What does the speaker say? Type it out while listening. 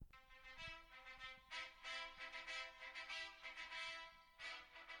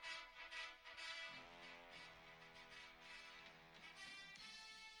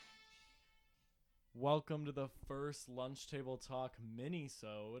Welcome to the first Lunch Table Talk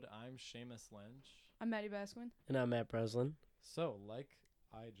Minisode. I'm Seamus Lynch. I'm Maddie Basquin. And I'm Matt Breslin. So, like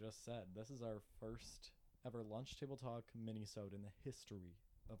I just said, this is our first ever Lunch Table Talk Minisode in the history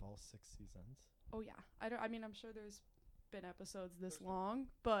of all 6 seasons. Oh yeah, I mean, I'm sure there's been episodes this long,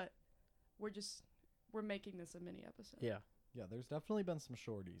 but we're making this a mini episode. Yeah. Yeah, there's definitely been some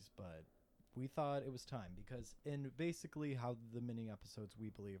shorties, but we thought it was time because basically how the mini episodes we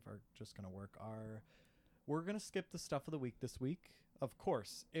believe are just going to work are we're going to skip the stuff of the week this week. Of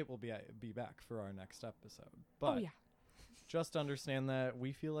course, it will be back for our next episode. But just understand that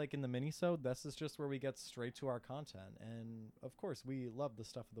we feel like in the minisode, this is just where we get straight to our content. And of course, we love the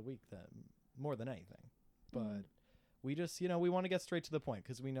stuff of the week more than anything. But we just, we want to get straight to the point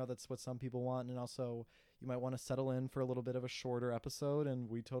because we know that's what some people want. And also, you might want to settle in for a little bit of a shorter episode, and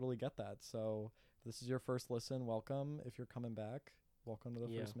we totally get that. So if this is your first listen, welcome. If you're coming back, welcome to the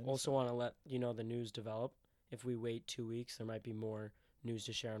first minute. Also want to let the news develop. If we wait 2 weeks, there might be more news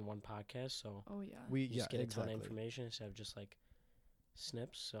to share in one podcast. So we just get a ton of information instead of just like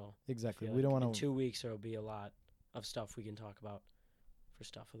snips. So exactly, we don't want to. In 2 weeks, there will be a lot of stuff we can talk about for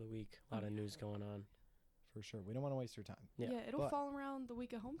stuff of the week. A lot of news going on. For sure. We don't want to waste your time. Yeah, it'll fall around the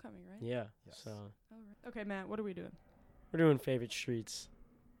week of homecoming, right? Yeah. Yes. So. All right. Okay, Matt, what are we doing? We're doing favorite streets.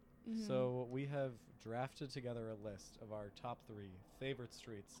 Mm-hmm. So we have drafted together a list of our top 3 favorite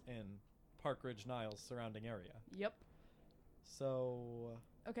streets in Park Ridge, Niles surrounding area. Yep. So.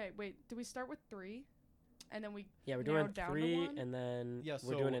 Okay, wait. Do we start with 3? And then we we're doing down 3, and then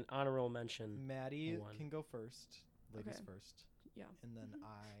we're doing an honorable mention. Maddie can go first. Ladies first. Yeah. And then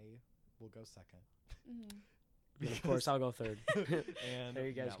I will go second. And of course, I'll go third. And there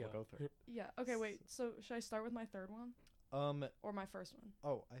you guys go third. Yeah. Okay, wait. So should I start with my third one? Or my first one?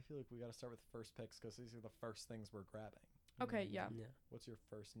 Oh, I feel like we got to start with first picks because these are the first things we're grabbing. Okay, yeah. What's your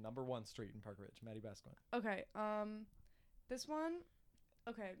first number 1 street in Park Ridge? Maddie Basquin. Okay, this one,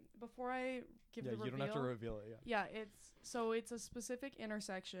 okay, before I give the reveal. You don't have to reveal it, Yeah, it's a specific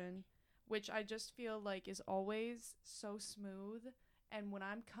intersection, which I just feel like is always so smooth, and when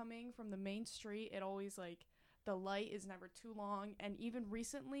I'm coming from the main street, it always, like, the light is never too long, and even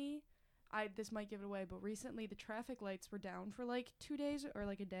recently, this might give it away, but recently the traffic lights were down for, like, 2 days or,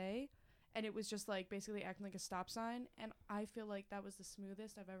 like, a day, and it was just, like, basically acting like a stop sign, and I feel like that was the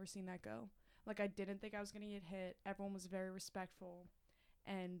smoothest I've ever seen that go. Like, I didn't think I was going to get hit. Everyone was very respectful.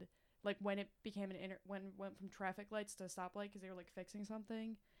 And, like, when it became when it went from traffic lights to stoplight because they were, like, fixing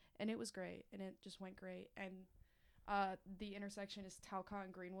something. And it was great. And it just went great. And the intersection is Talcott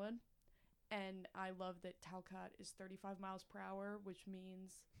and Greenwood. And I love that Talcott is 35 miles per hour, which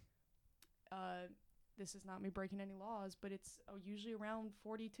means this is not me breaking any laws, but it's usually around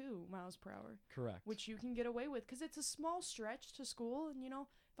 42 miles per hour. Correct. Which you can get away with because it's a small stretch to school. And,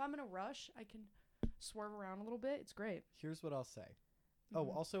 if I'm in a rush, I can swerve around a little bit. It's great. Here's what I'll say. Oh,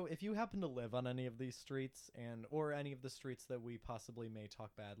 also, if you happen to live on any of these streets or any of the streets that we possibly may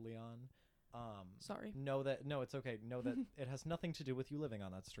talk badly on, sorry. No, it's okay. Know that it has nothing to do with you living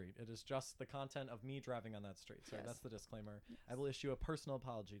on that street. It is just the content of me driving on that street. So that's the disclaimer. Yes. I will issue a personal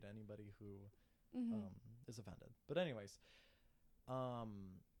apology to anybody who is offended. But anyways,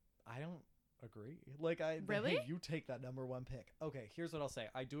 I don't agree. Like, really? Hey, you take that number 1 pick. Okay, here's what I'll say.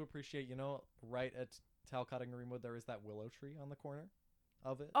 I do appreciate, right at Talcott and Greenwood, there is that willow tree on the corner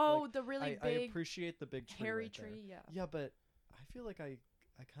of it. Oh, like, the really I big appreciate the big tree hairy right there. tree, yeah. Yeah, but I feel like I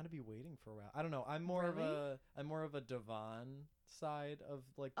kind of be waiting for a while. I don't know. I'm more of a Devon side of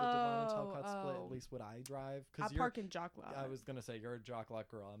like the Devon and Talcott split. At least what I drive. I park in Jock Lot. I was gonna say you're a Jock Lot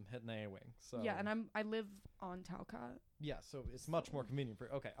girl. I'm hitting the A-wing. So yeah, and I live on Talcott. Yeah, so it's much more convenient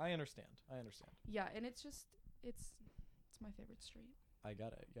for. Okay, I understand. Yeah, and it's my favorite street. I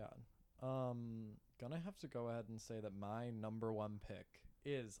get it. Yeah. Gonna have to go ahead and say that my number 1 pick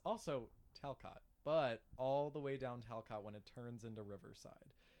is also Talcott, but all the way down Talcott when it turns into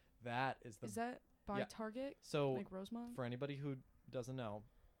Riverside. Is that by Target? So like Rosemont? For anybody who doesn't know,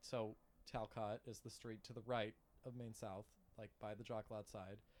 so Talcott is the street to the right of Main South, like by the Jock Lot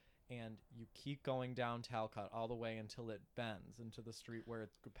side, and you keep going down Talcott all the way until it bends into the street where it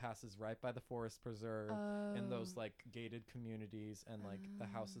passes right by the Forest Preserve and those like gated communities and like the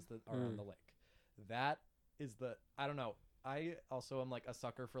houses that are on the lake. That is I don't know. I also am like a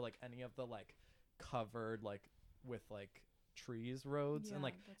sucker for like any of the like covered like with like trees roads, and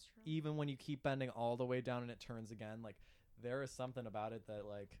like even when you keep bending all the way down and it turns again, like there is something about it that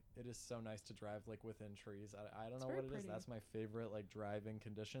like it is so nice to drive like within trees. I don't know what it is. That's my favorite like driving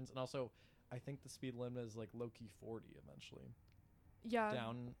conditions. And also I think the speed limit is like low-key 40 eventually. Yeah.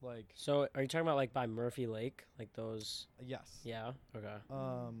 Down like. So are you talking about like by Murphy Lake, like those? Yes. Yeah. Okay.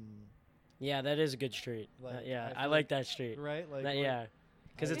 Yeah, that is a good street. Like, yeah, I I feel like that street. right? Like That, what- yeah,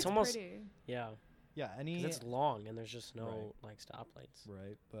 because I- it's almost pretty. yeah, yeah. because it's long and there's just no Right. like stoplights.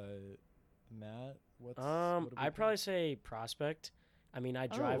 right, but Matt, what do we I'd think? probably say Prospect. I mean, I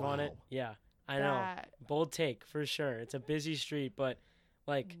drive on it. wow. Yeah, I know. That- Bold take for sure. It's a busy street, but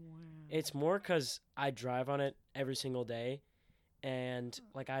like Wow. it's more because I drive on it every single day, and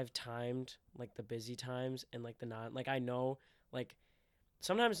like I've timed like the busy times and like the non. Like I know like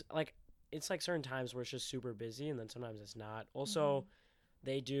sometimes like it's like certain times where it's just super busy, and then sometimes it's not. Also,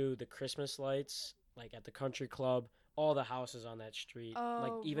 they do the Christmas lights like at the country club. All the houses on that street,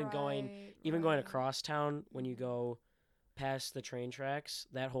 like Oh, even going right. across town when you go past the train tracks,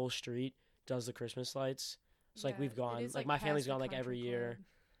 that whole street does the Christmas lights. So like Yeah, we've it gone, is, like my family's past the gone like every country year. club.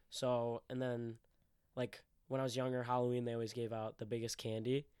 So and then like when I was younger, Halloween they always gave out the biggest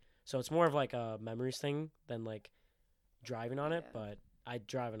candy. So it's more of like a memories thing than like driving on it. Yeah. But I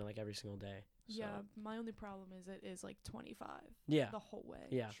drive on it like every single day. So, Yeah, my only problem is it is like 25 Yeah. the whole way.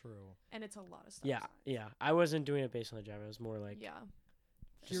 Yeah. True. And it's a lot of stuff. Yeah. Yeah. I wasn't doing it based on the drive. It was more like Yeah.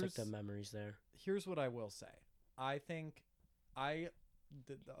 just like the Here's- memories there. Here's what I will say. I think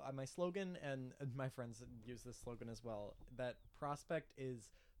my slogan, and my friends use this slogan as well, that Prospect is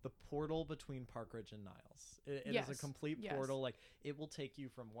the portal between Park Ridge and Niles. It is a Yes, complete yes. portal. Like, it will take you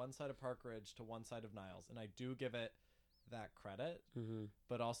from one side of Park Ridge to one side of Niles, and I do give it that credit. Mm-hmm.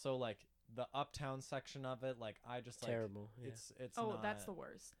 But also, like, the uptown section of it, like, I just like Terrible. Yeah. it's Oh, not, that's the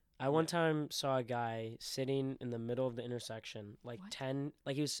worst. I one time saw a guy sitting in the middle of the intersection, like What? 10,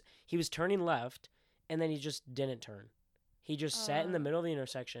 like he was turning left, and then he just didn't turn. He just sat in the Uh. middle of the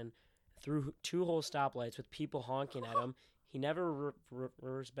intersection, through two whole stoplights with people honking at him. He never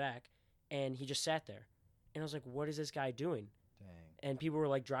reversed back, and he just sat there. And I was like, "What is this guy doing?" dang. And people were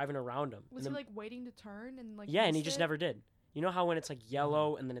like driving around him. Was and he then- like waiting to turn and like yeah, and he missed just it? never did. You know how when it's like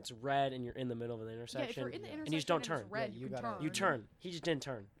yellow and then it's red and you're in the middle of the Yeah, if intersection, you're in the Yeah. intersection And you just don't it's turn. red, Yeah, you you can gotta- turn. you turn. He just didn't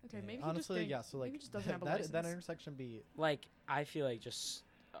turn. Okay, Dang. maybe he Honestly, just yeah. So like maybe he just doesn't have a that license. intersection be Like I feel like just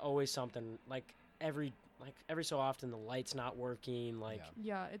always something like every so often the light's not working, like.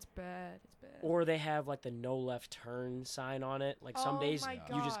 Yeah. Yeah, it's bad. It's bad. Or they have like the no left turn sign on it. Like some Oh days my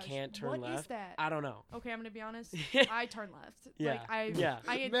you just gosh, can't turn what left. is that? I don't know. Okay, I'm gonna be honest. I turn left. Yeah, Like I yeah.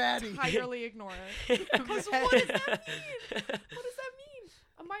 I Maddie. entirely ignore it. Because what does that mean? What does that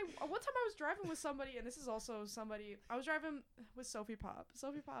mean? One time I was driving with somebody, and this is also somebody. I was driving with Sophie Pop.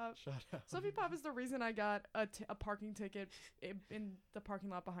 Sophie Pop. shut up. Sophie Pop is the reason I got a parking ticket in the parking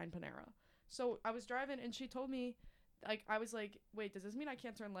lot behind Panera. So I was driving, and she told me, like, I was like, wait, does this mean I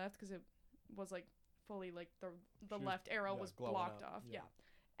can't turn left? Because it was like fully like the She was- left arrow yeah, was glowing blocked up, off. yeah.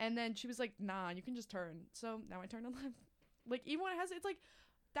 Yeah. And then she was like, nah, you can just turn. So now I turn to left. Like even when it has, it's like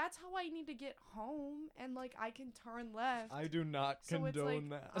that's how I need to get home, and like I can turn left. I do not So it's condone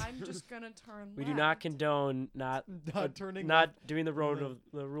like that. I'm just gonna turn left. We do not condone not turning not left. doing the road No. of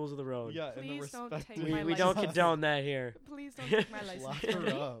the rules of the road. Yeah, and the Please don't respect. take We, my we don't license. condone that here. Please don't take my license. Lock her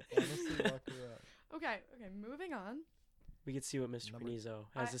up. Honestly, lock her up. Okay, moving on. We could see what Mr. Number- Panizo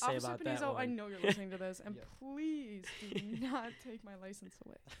has to say Officer about Panizo, that one. I know you're listening to this, and Yes. please do not take my license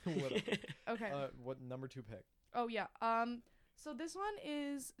away. Whatever. Okay. What number 2 pick? Oh yeah. So this one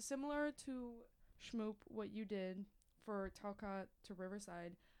is similar to Schmoop, what you did for Talcott to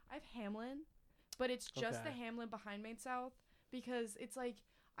Riverside. I have Hamlin, but it's just the Okay. Hamlin behind Main South because it's like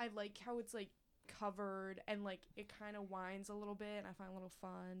I like how it's like covered and like it kind of winds a little bit and I find it a little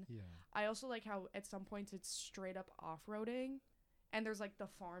fun. Yeah. I also like how at some points it's straight up off-roading and there's like the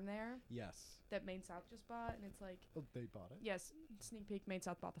farm there Yes. that Main South just bought and it's like Oh, they bought it. yes, sneak peek, Main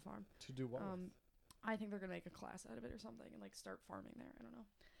South bought the farm. To do what? I think they're gonna make a class out of it or something and like start farming there. I don't know,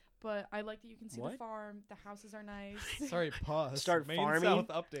 but I like that you can see What? the farm. The houses are nice. Sorry, pause. Start Main farming? South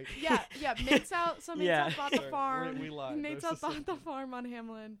update. yeah, Main South. So Main Yeah. South bought the Sorry, farm. we lied. Main There's South just bought the something. farm on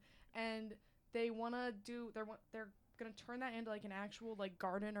Hamlin, and they wanna do. They're gonna turn that into like an actual like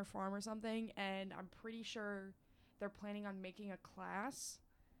garden or farm or something. And I'm pretty sure they're planning on making a class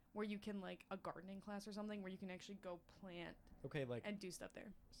where you can like a gardening class or something where you can actually go plant Okay, like and do stuff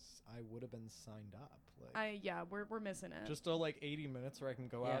there. I would have been signed up. Like We're missing it. just like 80 minutes where I can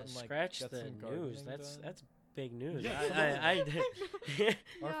go Yeah, out and like scratch get the some news. gardening That's done. big news. Yeah, I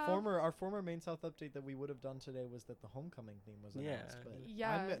Our former Main South update that we would have done today was that the homecoming theme was Yeah. announced. But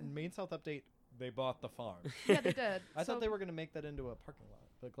Yeah. Main South update. They bought the farm. Yeah, they did. I So- thought they were gonna make that into a parking lot,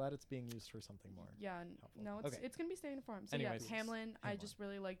 but glad it's being used for something more. Yeah, helpful. no, it's Okay. it's gonna be staying farm. So Anyways, yeah, Hamlin. I Hamlin. just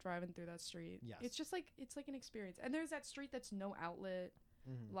really like driving through that street. Yes. It's just like it's like an experience. And there's that street that's no outlet.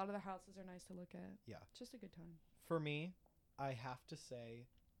 Mhm. A lot of the houses are nice to look at. Yeah. It's just a good time. For me, I have to say,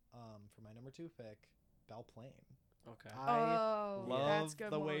 for my number 2 pick, Belle Plaine. Okay. I Oh, love that's a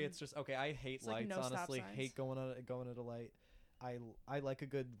good the way one. it's just okay. I hate It's like lights. no stop Honestly, signs. hate going at a light. I like a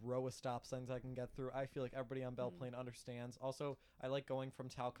good row of stop signs I can get through. I feel like everybody on Belle-Plaine understands. Also, I like going from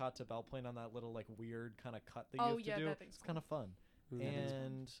Talcott to Belle-Plaine on that little like weird kind of cut that you Oh, have yeah, to do. that thing's It's kind of fun, Mhm. That is fun.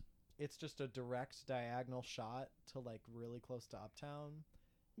 and it's just a direct diagonal shot to like really close to Uptown.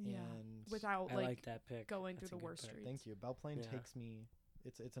 Yeah. And Without I like, like that pick. going That's through a the good worst pick. streets. thank you. Belle-Plaine Yeah. takes me.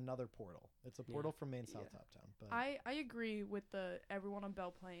 It's another portal. It's a portal from Main South to Uptown. But I agree with the everyone on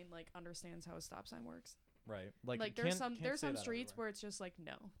Belle-Plaine like understands how a stop sign works. right, Like there's some streets where it's just like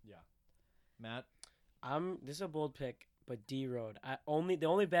no. yeah. Matt, This is a bold pick, but D Road. The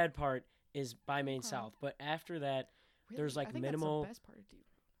only bad part is by Main Okay. South, but after that, There's, like, I think minimal- That's the best part of D.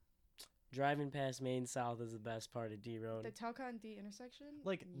 driving past Main South is the best part of D Road. The Talcott and D intersection.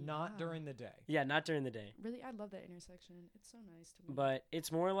 like not Yeah. during the day. Yeah, not during the day, Really, I love that intersection. It's so nice to me. but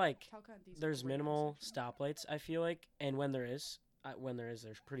it's more like Talcott and D's a there's great minimal intersection. stoplights. I feel like, and when there is,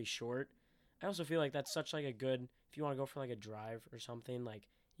 they're pretty short. I also feel like that's such like a good if you want to go for like a drive or something. Like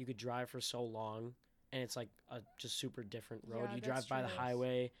you could drive for so long, and it's like a just super different road. Yeah, You that's drive by the true.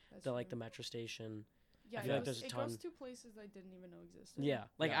 highway, That's the true. metro station. Yeah, I it feel like goes- there's a it ton- goes to places I didn't even know existed. Yeah,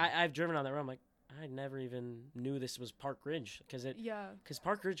 like Yeah. I've driven on that road. I'm like, I never even knew this was Park Ridge because Yeah.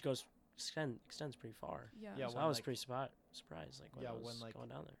 Park Ridge extends pretty far. Yeah. Yeah, So when, I was like- pretty surprised like when Yeah, I was when, like, going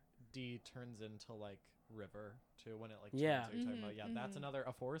down there. D turns into like river too when it like Yeah. turns, you're talking about. Mhm, Yeah, that's mhm. another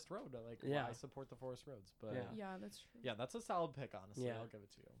a forest road. Like Yeah. I support the forest roads, but Yeah. Yeah, that's true. yeah, that's a solid pick. Honestly, Yeah. I'll give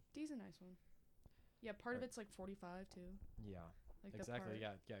it to you. D's a nice one. Yeah, part of Right. it's like 45 too. Yeah, Like exactly. The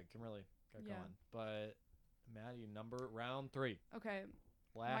part. Yeah, it can really get Yeah. going. But Maddie, round 3, Okay,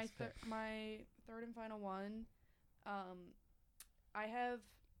 last pick. my third and final one. I have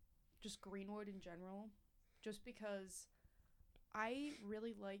just Greenwood in general, just because I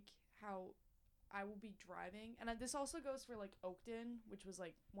really like how I will be driving, and this also goes for like Oakton, which was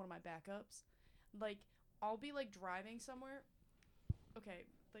like one of my backups. Like I'll be like driving somewhere. Okay,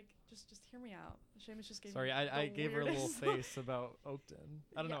 like just hear me out. Seamus just gave Sorry, me I the gave her a little weirdest face about Oakton.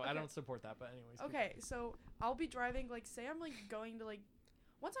 I don't Yeah, know. I okay. don't support that, but anyways. keep Okay, so I'll be driving, like, say I'm, like, going to, like,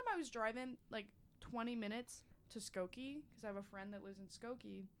 one time I was driving, like, 20 minutes to Skokie, because I have a friend that lives in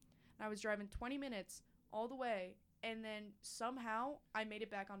Skokie, and I was driving 20 minutes all the way, and then somehow I made it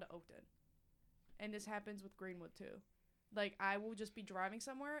back onto Oakton. And this happens with Greenwood, too. Like, I will just be driving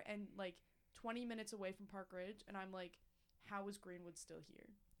somewhere, and, like, 20 minutes away from Park Ridge, and I'm like, how is Greenwood still here?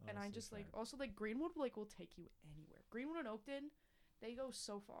 And I Honestly, just, like, same. also, like, Greenwood, like, will take you anywhere. Greenwood and Oakton, they go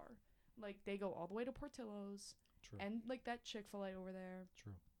so far. Like, they go all the way to Portillo's True. and, like, that Chick-fil-A over there.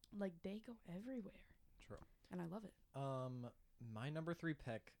 True. Like, they go everywhere. True. And I love it. My number 3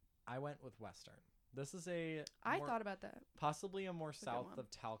 pick, I went with Western. This is I thought about that. possibly a more a good south one. of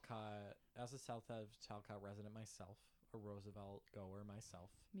Talcott. As a south of Talcott resident myself, a Roosevelt goer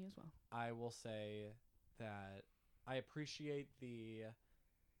myself, Me as well. I will say that I appreciate the,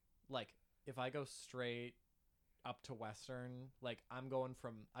 like, if I go straight up to Western, like I can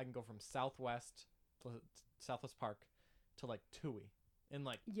go from Southwest to Southwest Park to like Tui in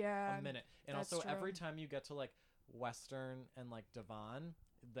like Yeah. a minute. And that's also every true. time you get to like Western and like Devon,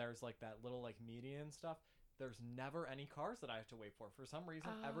 there's like that little like median stuff. There's never any cars that I have to wait for. For some reason,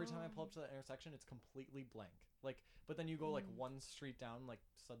 every time I pull up to that intersection, it's completely blank. Like, but then you go like Mm. one street down, like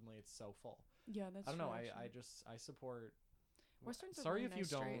suddenly it's so full. Yeah, that's I don't true, know. actually. I support. Western's a sorry really if you nice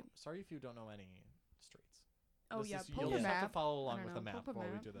don't. street. Sorry if you don't know any streets. Oh, This yeah. is- Pull you'll up a just have to map. follow I along don't with the know, pull map up a while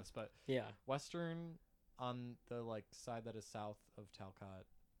we map. do this. But Yeah. Western, on the like side that is south of Talcott,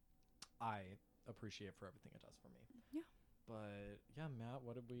 I appreciate for everything it does for me. Yeah. But yeah, Matt,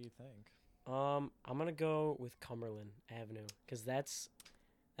 what did we think? I'm gonna go with Cumberland Avenue because that's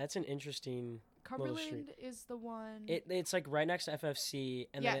an interesting. Cumberland is the one. It's like right next to FFC,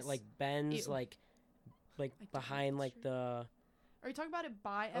 and then it Yes. like bends Ew. like I don't like behind that like street. the Are you talking about it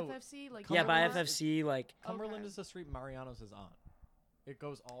by Oh, FFC? Like yeah by Cumberland- FFC like Cumberland Okay. is the street Mariano's is on. It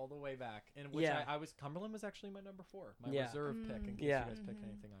goes all the way back, and which Yeah. Cumberland was actually my number 4, my Yeah. reserve pick in case Yeah. you guys pick Mhm.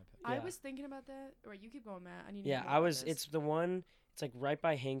 anything I picked. I Yeah. was thinking about that. Right, you keep going, Matt. I need to yeah hear I about was this. it's the one it's like right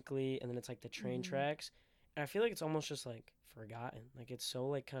by Hinckley, and then it's like the train Mhm. tracks, and I feel like it's almost just like forgotten, like it's so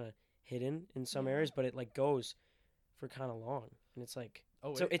like kind of hidden in some Yeah. areas, but it like goes for kind of long, and it's like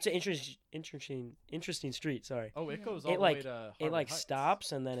Oh, so it, it's an interesting street. Sorry, oh, it Yeah. goes It, all the like- way to it like Harvard Heights.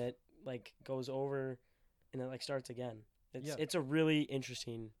 stops and then it like goes over, and then like starts again. Yeah. It's a really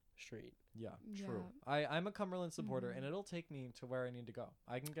interesting street. Yeah, Yeah. true. I'm a Cumberland supporter, and Mhm. it'll take me to where I need to go.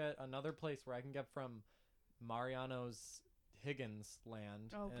 I can get another place where I can get from Mariano's Higgins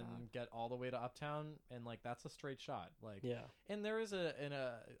land Oh, and God. get all the way to Uptown, and like that's a straight shot. Like, Yeah. and there is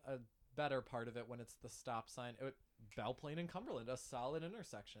a better part of it when it's the stop sign. Belle Plaine and Cumberland, a solid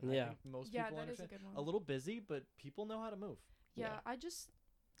intersection. Yeah. I think most Yeah, people that is a understand. good one. A little busy, but people know how to move. Yeah,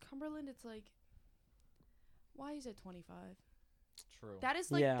 Cumberland, it's like, why is it 25? True. That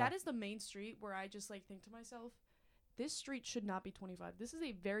is like, Yeah. that is the main street where I just like think to myself, this street should not be 25. This is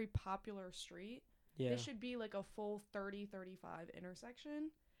a very popular street. Yeah. This should be like a full 30, 35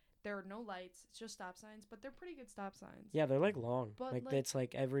 intersection. There are no lights. It's just stop signs, but they're pretty good stop signs. Yeah, they're like long. But, Like like- it's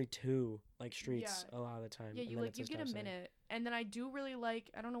like every two like streets a lot of the time. Yeah, and you then like it's you get a stop sign. minute, and then I do really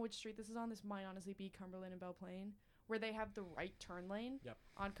like. I don't know which street this is on. This might honestly be Cumberland and Belle Plaine, where they have the right turn lane. Yep.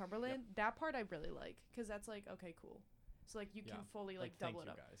 On Cumberland, that part I really like, because that's like, okay, cool. So like you Yeah. can fully like thank double it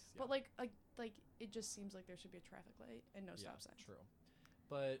you up. guys. But like it just seems like there should be a traffic light and no stop sign. True.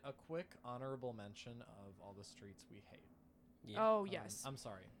 But a quick honorable mention of all the streets we hate. Yeah. Oh yes, I'm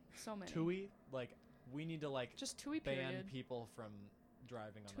sorry. so many. Tui, like we need to like Just Tui ban period. people from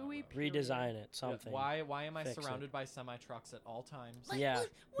driving on Tui that road. Redesign it. Yeah, Something. Why am I Fix it. surrounded by semi trucks at all times? Like, Yeah,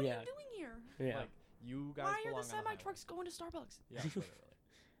 what yeah. are you doing here? Yeah. Like you guys Why are belong the on semi highway. trucks going to Starbucks? Yeah, literally.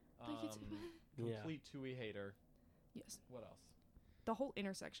 Like, it's- Yeah. Complete Tui hater. Yes. What else? The whole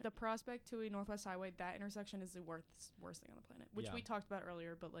intersection, the Prospect Tui Northwest Highway, that intersection is the worst thing on the planet, which Yeah. we talked about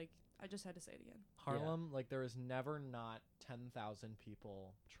earlier. But like, I just had to say it again. Harlem, like there is never not 10,000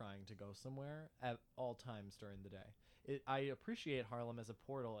 people trying to go somewhere at all times during the day. I appreciate Harlem as a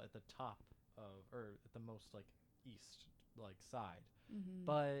portal at the top of, or at the most like east like side, Mm-hmm.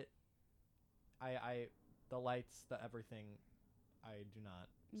 but the lights, the everything, I do not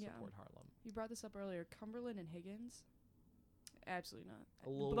support Harlem. You brought this up earlier. Cumberland and Higgins, absolutely not. A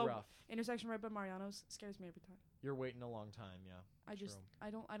little The rough. intersection right by Mariano's scares me every time. You're waiting a long time, yeah. I just True.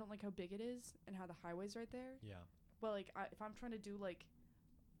 I don't like how big it is and how the highway's right there. Yeah. But like if I'm trying to do like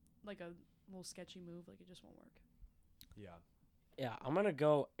a little sketchy move, like it just won't work. Yeah. Yeah, I'm gonna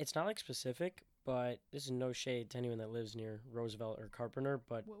go. It's not like specific, but this is no shade to anyone that lives near Roosevelt or Carpenter.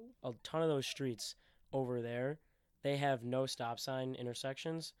 But Whoa. a ton of those streets over there, they have no stop sign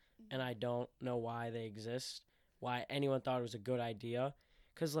intersections, and I don't know why they exist. Why anyone thought it was a good idea?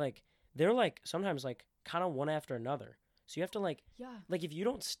 Cause like they're like sometimes like kind of one after another. So you have to like Yeah. if you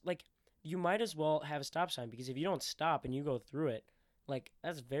don't like, you might as well have a stop sign, because if you don't stop and you go through it, like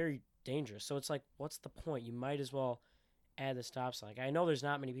that's very dangerous. So it's like, what's the point? You might as well add the stop sign. Like, I know there's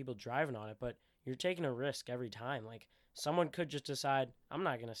not many people driving on it, but you're taking a risk every time. Like someone could just decide, I'm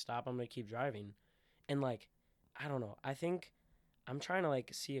not gonna stop, I'm gonna keep driving. And like, I don't know, I think I'm trying to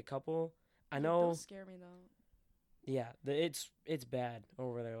like see a couple. I know, Those scare me though. yeah, it's bad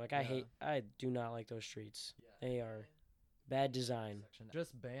over there. Like I do not like those streets. They are bad design.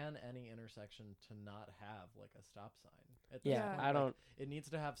 Just ban any intersection to not have like a stop sign. At Yeah, this point, I like, don't. it needs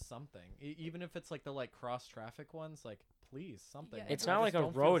to have something. Even if it's like the like cross traffic ones, like please something. Yeah, It's I not just like a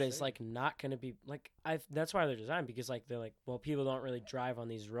don't feel road is safe. like not gonna be like that's why they're designed, because like they're like, well, people don't really drive on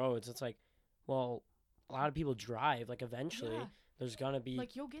these roads. It's like, well, a lot of people drive. Like eventually Yeah. there's gonna be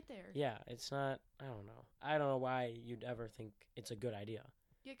Like you'll get there. yeah. It's not. I don't know why you'd ever think it's a good idea.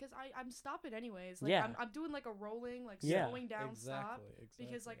 Yeah, because I'm stopping anyways. Like Yeah. I'm doing like a rolling, like Yeah. slowing down stop. Exactly.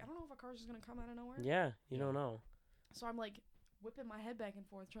 Because like I don't know if a car's just gonna come out of nowhere. Yeah, you Yeah. don't know. So I'm like whipping my head back and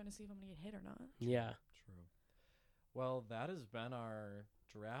forth trying to see if I'm gonna get hit or not. Yeah. True. Well, that has been our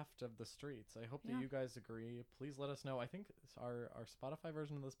draft of the streets. I hope that Yeah. you guys agree. Please let us know. I think our Spotify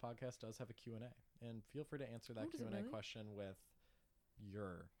version of this podcast does have a Q&A, and feel free to answer that Oh, does it Q&A really? question with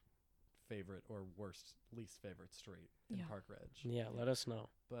your favorite or least favorite street in Yeah. Park Ridge. Yeah. Let us know.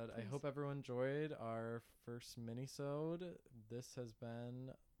 But I Please. hope everyone enjoyed our first minisode. This has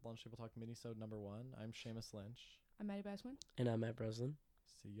been Lunch Table Talk minisode number 1. I'm Seamus Lynch. I'm Maddie Baswin. And I'm Matt Breslin.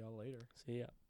 See y'all later. See ya.